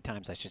 how many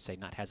times I should say,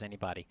 not has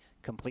anybody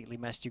completely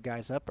messed you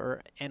guys up?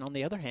 And on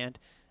the other hand,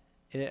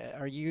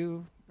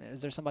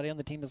 is there somebody on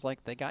the team that's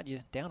like, they got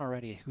you down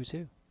already? Who's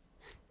who?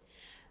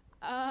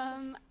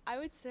 I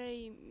would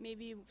say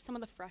maybe some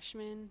of the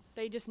freshmen.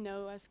 They just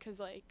know us because,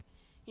 like,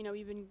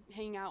 we've been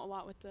hanging out a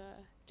lot with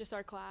just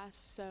our class,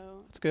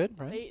 so It's good,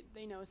 right?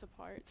 they know us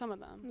apart. Some of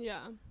them.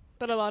 Yeah,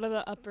 but a lot of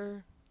the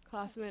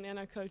upperclassmen and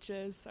our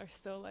coaches are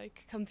still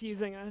like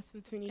confusing us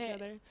between each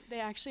other. They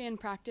actually in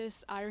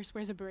practice, Iris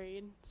wears a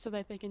braid so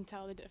that they can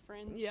tell the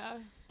difference. Yeah,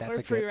 That's or a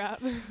good.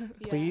 pre-wrap.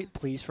 Yeah.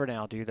 Please for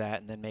now do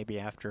that, and then maybe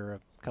after a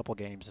couple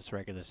games this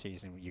regular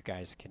season, you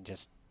guys can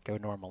just go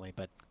normally,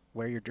 but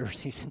wear your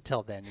jerseys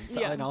until then.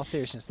 Yeah. In all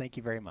seriousness, thank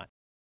you very much.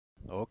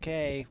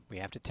 Okay, we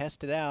have to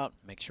test it out.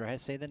 Make sure I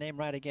say the name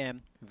right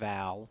again.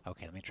 Val.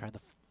 Okay, let me try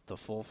the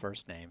full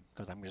first name,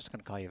 because I'm just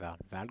going to call you Val.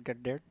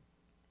 Valgerdur?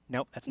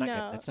 Nope, that's not No.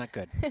 good. That's not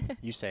good.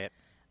 You say it.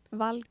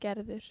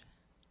 Valgerður.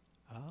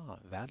 Oh,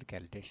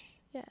 Valgerdur.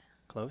 Yeah.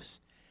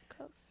 Close.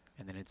 Close.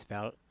 And then it's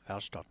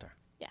Valsdotter.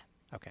 Yeah.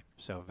 Okay,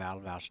 so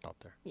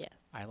Valsdotter. Yes.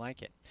 I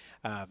like it.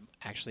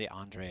 Actually,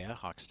 Andrea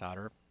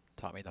Hochstadter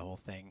taught me the whole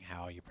thing,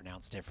 how you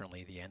pronounce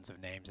differently the ends of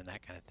names and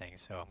that kind of thing.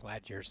 So I'm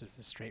glad yours is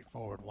the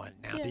straightforward one.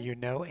 Now, do Yeah. you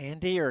know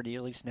Andy, or do you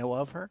at least know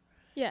of her?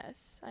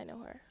 Yes, I know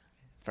her.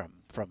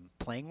 From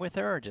playing with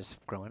her, or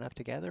just growing up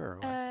together, or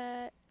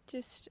what?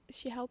 Just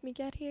she helped me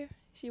get here.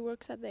 She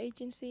works at the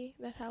agency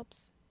that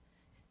helps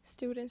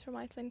students from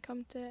Iceland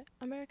come to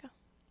America.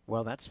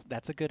 Well, that's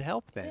a good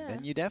help then. Yeah.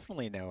 Then you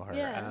definitely know her.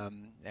 Yeah.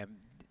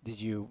 Did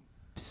you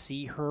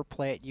see her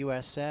play at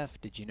USF?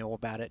 Did you know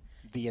about it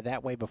via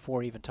that way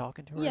before even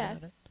talking to her about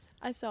it? Yes,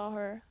 I saw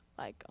her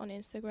like on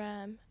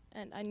Instagram,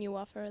 and I knew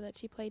of her that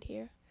she played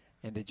here.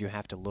 And did you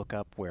have to look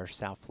up where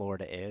South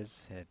Florida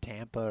is,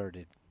 Tampa, or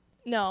did?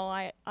 No,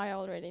 I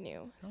already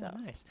knew. Oh, So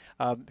nice.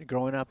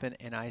 Growing up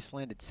in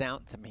Iceland, it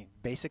sounds. I mean,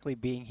 basically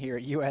being here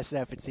at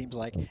USF, it seems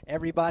like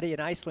everybody in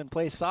Iceland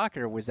plays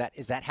soccer.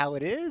 Is that how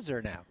it is,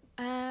 or no?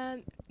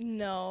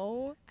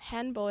 no,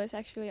 handball is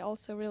actually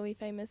also really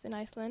famous in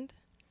Iceland.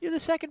 You're the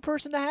second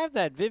person to have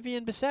that.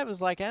 Vivian Bissett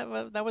was like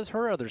that was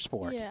her other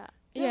sport. Yeah.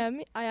 Yeah.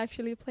 Yeah, I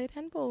actually played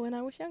handball when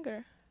I was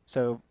younger.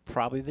 So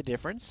probably the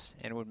difference,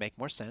 and it would make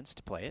more sense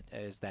to play it,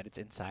 is that it's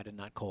inside and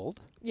not cold.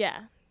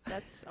 Yeah,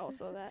 that's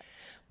also that.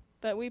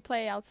 But we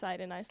play outside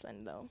in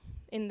Iceland though,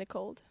 in the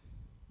cold.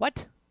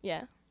 What?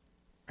 Yeah.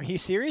 Are you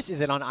serious?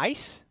 Is it on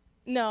ice?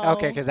 No.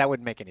 Okay, because that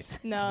wouldn't make any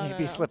sense. No, You'd no,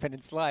 be no. slipping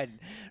and sliding.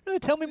 No,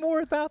 tell me more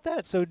about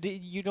that. So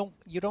you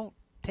don't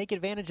take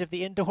advantage of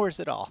the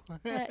indoors at all?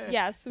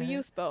 Yes, we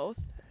use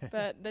both,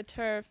 but the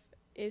turf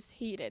is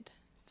heated,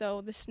 so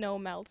the snow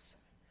melts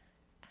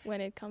when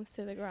it comes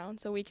to the ground,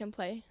 so we can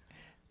play.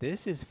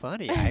 This is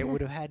funny. I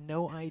would have had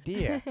no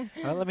idea.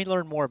 Let me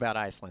learn more about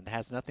Iceland. It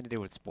has nothing to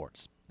do with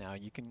sports. Now,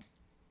 you can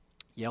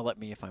yell at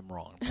me if I'm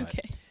wrong, but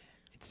Okay.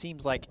 it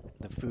seems like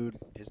the food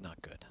is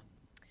not good.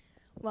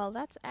 Well,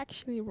 that's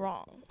actually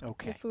wrong.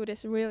 Okay. The food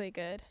is really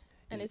good,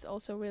 and Is it- it's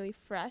also really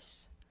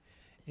fresh,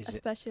 Is it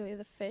especially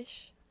the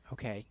fish.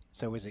 okay?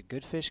 So is it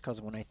good fish?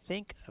 Because when I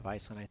think of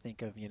Iceland, I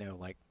think of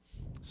like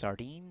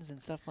sardines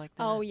and stuff like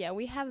that. Oh yeah,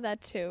 we have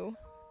that too,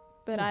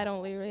 but I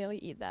don't really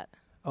eat that.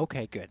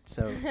 Okay, good.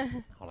 So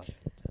hold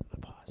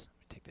on. Pause. Let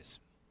me take this.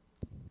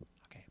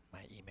 Okay,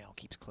 my email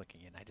keeps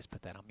clicking, and I just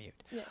put that on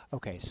mute. Yes.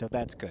 Okay, so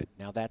that's good.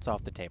 Now that's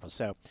off the table.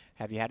 So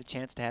have you had a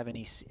chance to have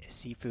any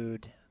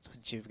seafood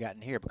since you've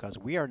gotten here? Because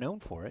we are known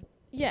for it.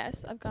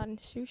 Yes, I've gotten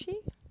sushi.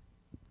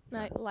 And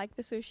I like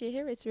the sushi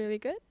here. It's really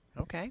good.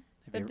 Okay.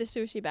 Have But you the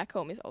sushi back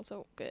home is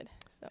also good.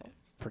 So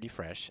pretty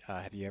fresh.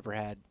 Have you ever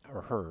had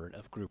or heard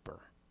of grouper?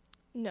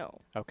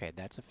 no. Okay,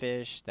 that's a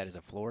fish. That is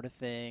a Florida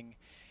thing.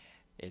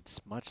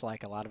 It's much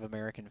like a lot of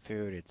American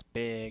food. It's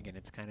big and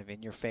it's kind of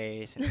in your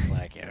face, and it's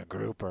like a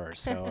grouper.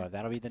 So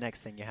that'll be the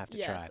next thing you have to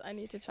Yes, try. I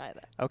need to try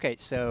that. Okay,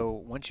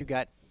 so once you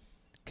got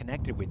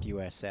connected with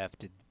USF,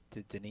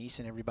 did Denise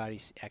and everybody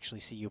actually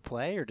see you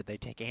play, or did they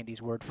take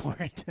Andy's word for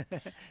it?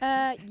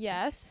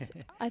 Yes,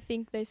 I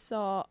think they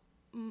saw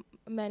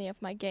many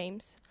of my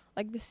games.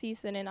 Like the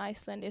season in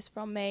Iceland is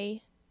from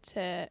May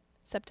to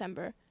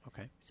September.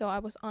 Okay. So I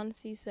was on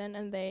season,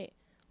 and they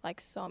like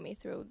saw me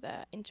through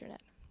the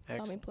internet, saw me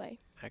Excellent. play.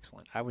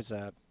 Excellent. I was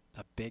a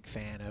big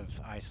fan of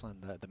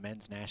Iceland, the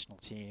men's national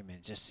team, and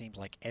it just seems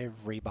like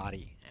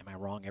everybody, am I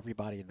wrong,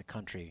 everybody in the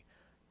country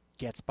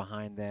gets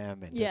behind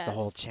them and does the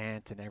whole Yes.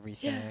 chant and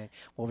everything.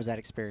 What was that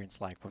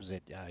experience like? Was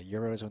it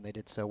Euros when they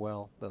did so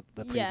well the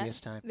previous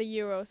time? The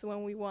Euros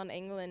when we won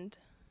England.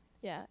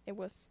 Yeah, it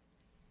was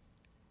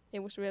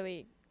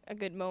really a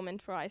good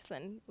moment for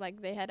Iceland.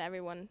 Like they had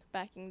everyone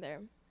backing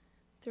them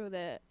through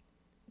the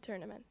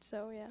tournament.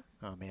 So yeah.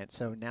 Oh man!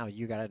 So now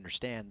you got to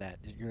understand that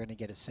you're going to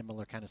get a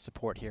similar kind of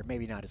support here.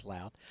 Maybe not as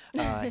loud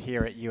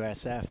here at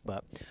USF,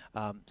 but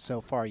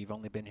so far you've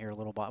only been here a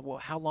little while. Well,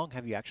 how long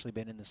have you actually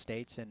been in the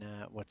States, and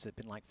what's it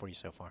been like for you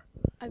so far?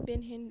 I've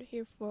been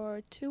here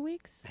for 2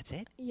 weeks. That's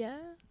it. Yeah,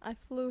 I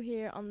flew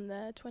here on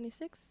the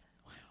 26th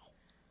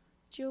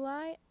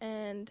July,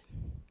 and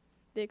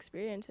the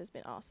experience has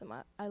been awesome.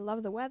 I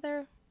love the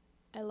weather,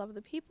 I love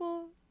the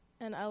people,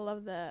 and I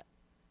love the,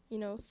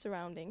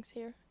 surroundings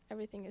here.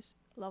 Everything is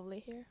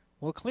lovely here.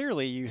 Well,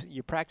 clearly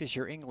you practiced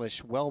your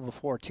English well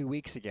before 2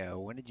 weeks ago.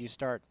 When did you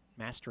start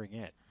mastering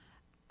it?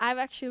 I've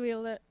actually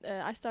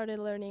I started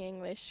learning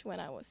English when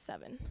I was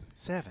 7.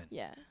 7.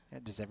 Yeah.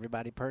 Does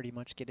everybody pretty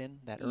much get in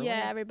that early?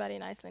 Yeah, everybody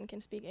in Iceland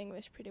can speak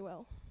English pretty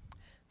well.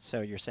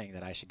 So you're saying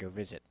that I should go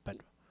visit, but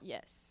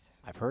Yes.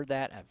 I've heard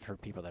that. I've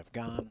heard people that have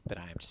gone, but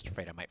I'm just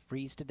afraid I might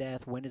freeze to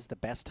death. When is the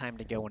best time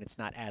to go when it's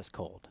not as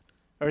cold?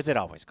 Or is it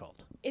always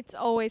cold? It's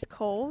always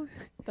cold,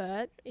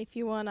 but if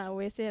you want to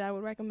visit, I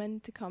would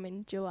recommend to come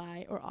in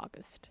July or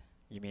August.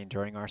 You mean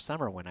during our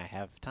summer when I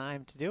have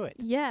time to do it?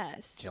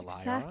 Yes, July or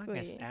exactly.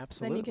 August, Then you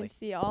absolutely. can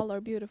see all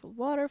our beautiful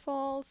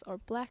waterfalls or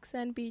black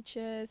sand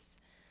beaches,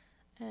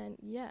 and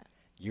yeah.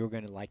 You're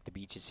going to like the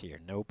beaches here.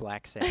 No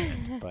black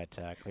sand, but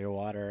clear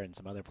water and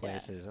some other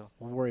places. Yes.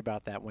 We'll worry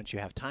about that once you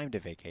have time to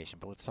vacation,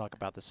 but let's talk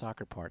about the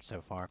soccer part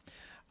so far.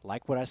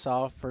 Like what I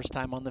saw first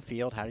time on the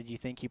field, how did you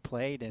think you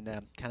played? And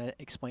kind of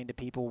explain to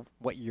people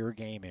what your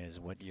game is,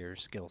 what your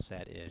skill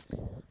set is.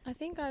 I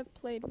think I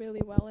played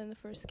really well in the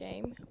first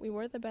game. We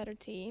were the better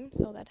team,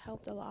 so that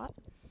helped a lot.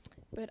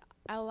 But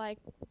I like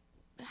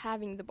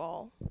having the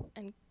ball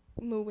and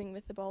moving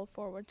with the ball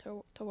forward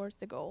towards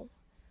the goal.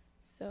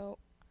 So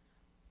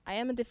I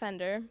am a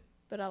defender,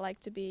 but I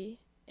like to be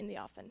in the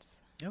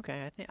offense.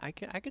 Okay, I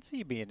think I could see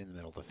you being in the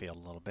middle of the field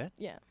a little bit.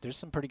 Yeah. There's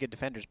some pretty good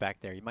defenders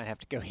back there. You might have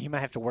to go. You might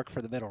have to work for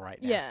the middle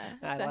right now. Yeah,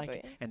 I like exactly.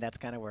 it. And that's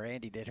kind of where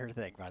Andy did her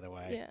thing, by the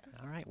way. Yeah.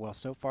 All right. Well,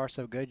 so far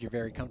so good. You're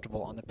very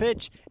comfortable on the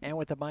pitch and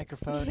with the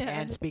microphone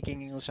and Yes.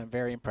 speaking English. I'm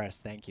very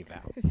impressed. Thank you,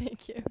 Val.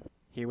 Thank you.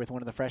 Here with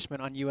one of the freshmen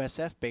on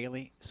USF,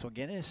 Bailey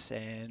Swiginnis.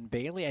 And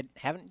Bailey, I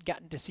haven't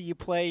gotten to see you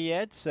play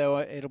yet, so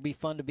it'll be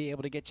fun to be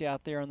able to get you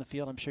out there on the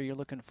field. I'm sure you're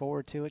looking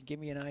forward to it. Give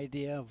me an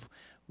idea of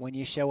when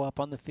you show up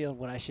on the field,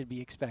 what I should be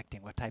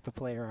expecting. What type of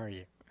player are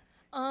you?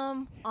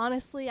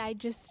 Honestly, I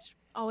just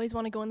always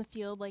want to go in the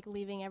field, like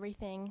leaving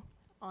everything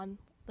on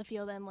the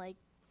field and like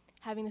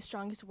having the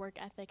strongest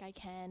work ethic I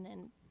can,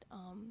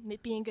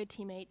 and being a good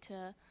teammate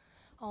to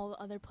all the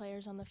other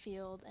players on the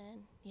field,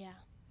 and yeah.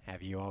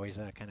 Have you always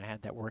kind of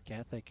had that work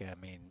ethic? I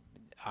mean,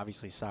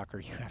 obviously soccer,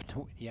 you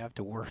have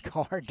to work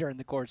hard during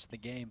the course of the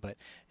game. But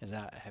was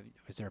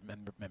there a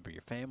member of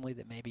your family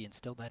that maybe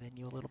instilled that in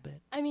you a little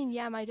bit? I mean,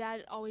 yeah, my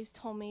dad always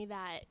told me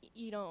that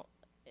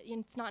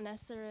it's not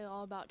necessarily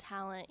all about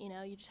talent.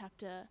 You just have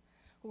to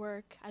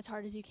work as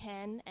hard as you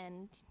can,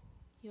 and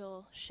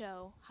you'll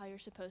show how you're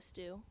supposed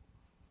to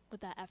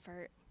with that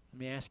effort. Let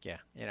me ask you.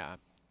 I'm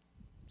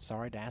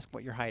sorry to ask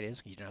what your height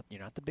is. You're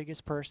not the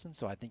biggest person,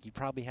 so I think you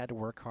probably had to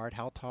work hard.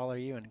 How tall are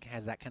you, and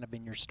has that kind of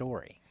been your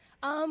story?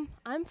 I'm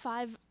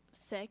 5'6"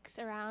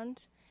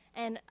 around,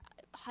 and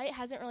height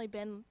hasn't really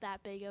been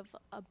that big of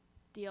a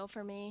deal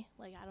for me.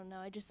 Like, I don't know,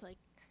 I just like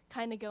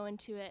kind of go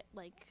into it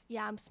like,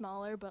 yeah, I'm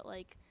smaller, but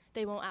like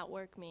they won't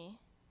outwork me.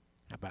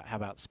 How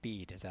about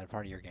speed? Is that a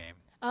part of your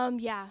game?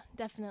 Yeah,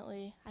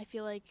 definitely. I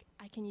feel like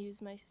I can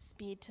use my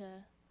speed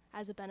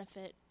as a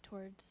benefit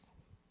towards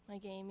my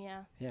game,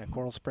 yeah. Yeah,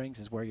 Coral Springs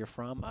is where you're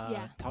from.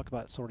 Yeah. Talk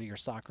about sort of your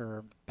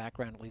soccer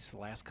background, at least the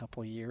last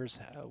couple of years.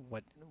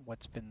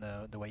 What's been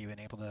the way you've been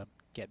able to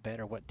get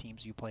better? What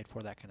teams you played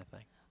for, that kind of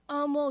thing?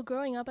 Well,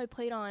 growing up, I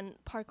played on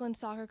Parkland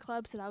Soccer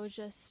Club, so that was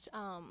just,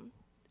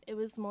 it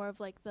was more of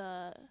like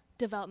the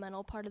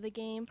developmental part of the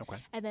game. Okay.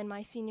 And then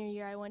my senior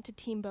year, I went to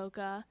Team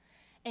Boca,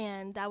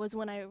 and that was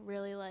when I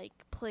really like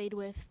played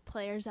with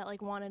players that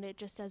like wanted it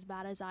just as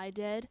bad as I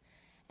did.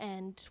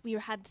 And we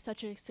had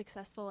such a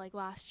successful like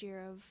last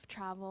year of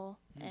travel,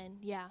 and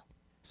yeah.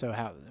 So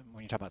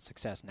when you talk about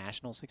success,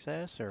 national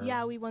success, or?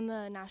 Yeah, we won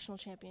the national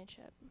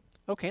championship.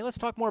 Okay, let's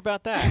talk more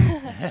about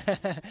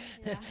that.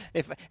 Yeah.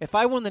 If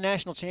I won the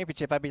national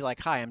championship, I'd be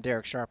like, "Hi, I'm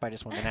Derek Sharp. I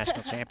just won the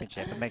national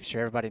championship," and make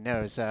sure everybody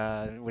knows.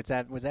 Was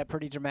that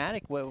pretty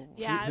dramatic?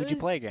 Yeah, who'd you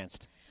play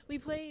against? We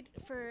played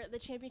for the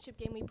championship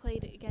game. We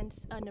played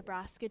against a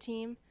Nebraska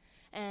team,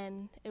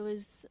 and it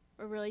was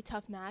a really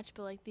tough match.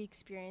 But like the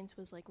experience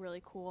was like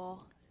really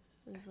cool.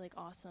 It was like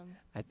awesome.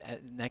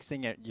 Next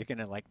thing you're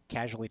gonna like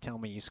casually tell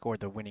me you scored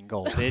the winning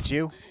goal. Did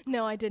you?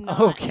 No, I did not.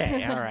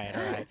 Okay, all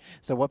right.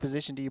 So what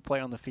position do you play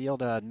on the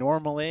field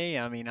normally?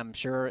 I mean, I'm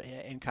sure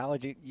in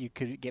college you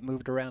could get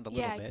moved around a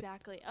little bit. Yeah,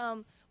 exactly.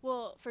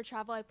 Well, for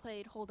travel, I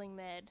played holding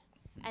mid,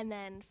 and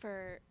then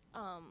for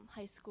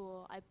high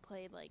school, I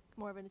played like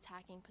more of an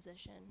attacking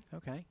position.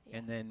 Okay. Yeah.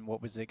 And then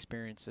what was the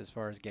experience as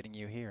far as getting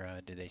you here?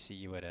 Did they see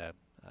you at a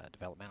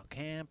developmental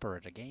camp or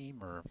at a game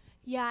or?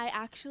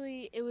 Yeah,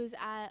 it was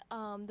at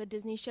the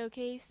Disney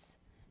Showcase,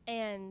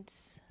 and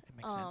That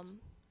makes sense.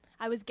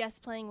 I was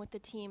guest playing with the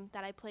team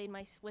that I played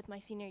with my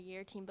senior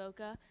year, Team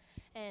Boca,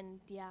 and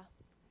yeah,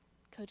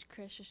 Coach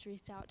Chris just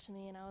reached out to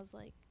me, and I was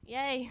like,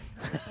 yay.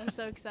 I'm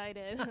so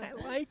excited. I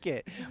like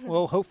it.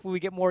 Well, hopefully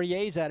we get more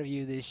yays out of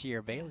you this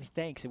year. Bailey,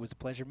 thanks. It was a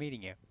pleasure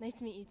meeting you. Nice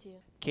to meet you too.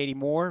 Katie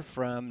Moore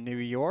from New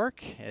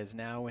York is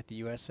now with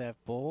the USF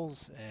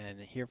Bulls and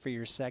here for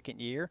your second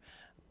year.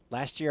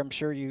 Last year, I'm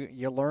sure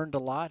you learned a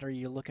lot. Are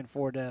you looking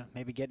forward to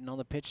maybe getting on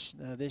the pitch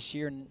this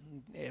year and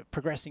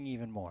progressing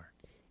even more?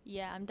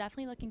 Yeah, I'm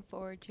definitely looking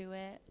forward to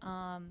it.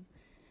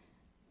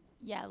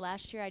 Yeah,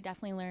 last year I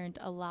definitely learned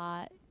a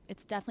lot.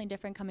 It's definitely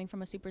different coming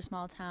from a super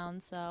small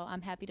town, so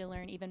I'm happy to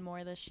learn even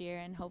more this year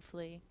and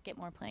hopefully get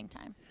more playing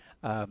time.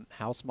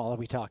 How small are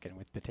we talking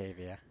with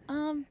Batavia?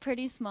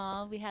 Pretty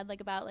small. We had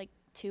about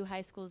 2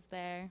 high schools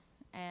there,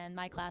 and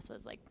my class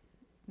was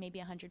maybe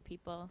 100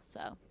 people,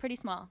 so pretty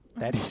small.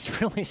 That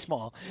is really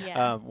small.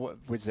 Yeah.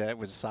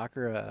 Was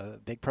soccer a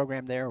big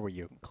program there, or were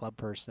you a club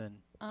person?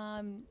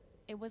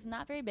 It was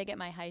not very big at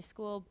my high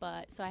school,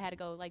 but so I had to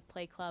go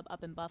play club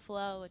up in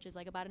Buffalo, which is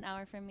about an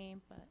hour from me.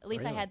 But at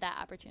least I Really? had that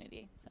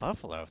opportunity. So.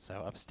 Buffalo,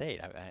 so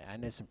upstate. I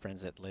know some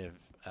friends that live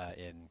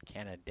in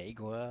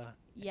Canandaigua.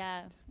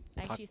 Yeah,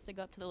 I actually used to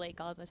go up to the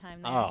lake all the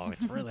time there. Oh,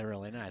 it's really,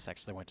 really nice.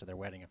 Actually went to their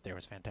wedding up there. It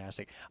was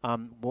fantastic.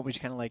 What was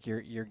kind of like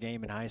your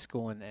game in high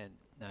school? And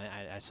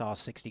I saw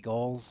 60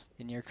 goals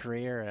in your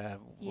career.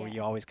 Were Yeah.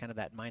 you always kind of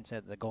that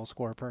mindset, the goal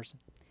scorer person?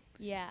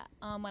 Yeah,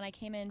 when I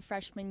came in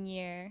freshman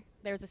year,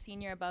 there was a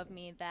senior above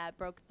me that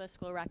broke the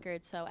school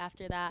record. So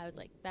after that, I was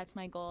like, that's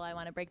my goal. I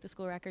want to break the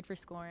school record for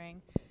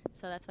scoring.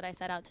 So that's what I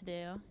set out to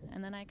do,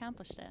 and then I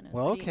accomplished it. And it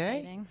was pretty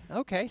exciting.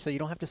 Okay. So you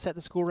don't have to set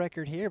the school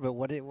record here, but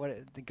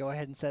go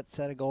ahead and set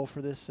a goal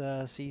for this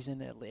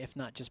season, if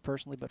not just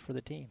personally, but for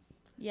the team.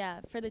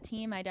 Yeah, for the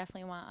team, I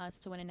definitely want us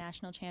to win a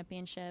national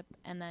championship.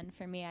 And then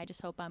for me, I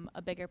just hope I'm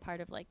a bigger part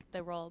of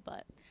the role.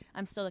 But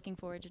I'm still looking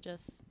forward to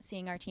just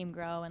seeing our team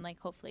grow and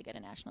hopefully get a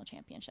national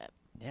championship.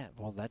 Yeah,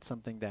 well, that's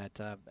something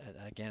that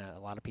again, a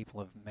lot of people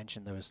have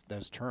mentioned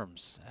those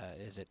terms.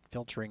 Is it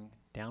filtering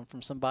down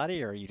from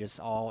somebody, or are you just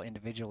all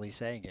individually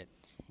saying it?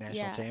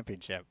 National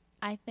championship.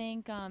 I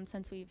think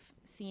since we've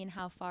seen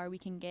how far we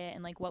can get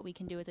and what we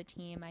can do as a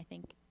team, I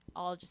think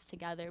all just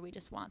together we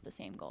just want the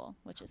same goal,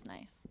 which is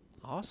nice.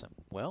 Awesome.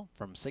 Well,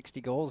 from 60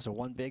 goals to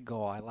one big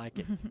goal, I like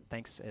it.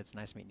 Thanks. It's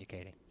nice meeting you,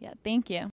 Katie. Yeah, thank you.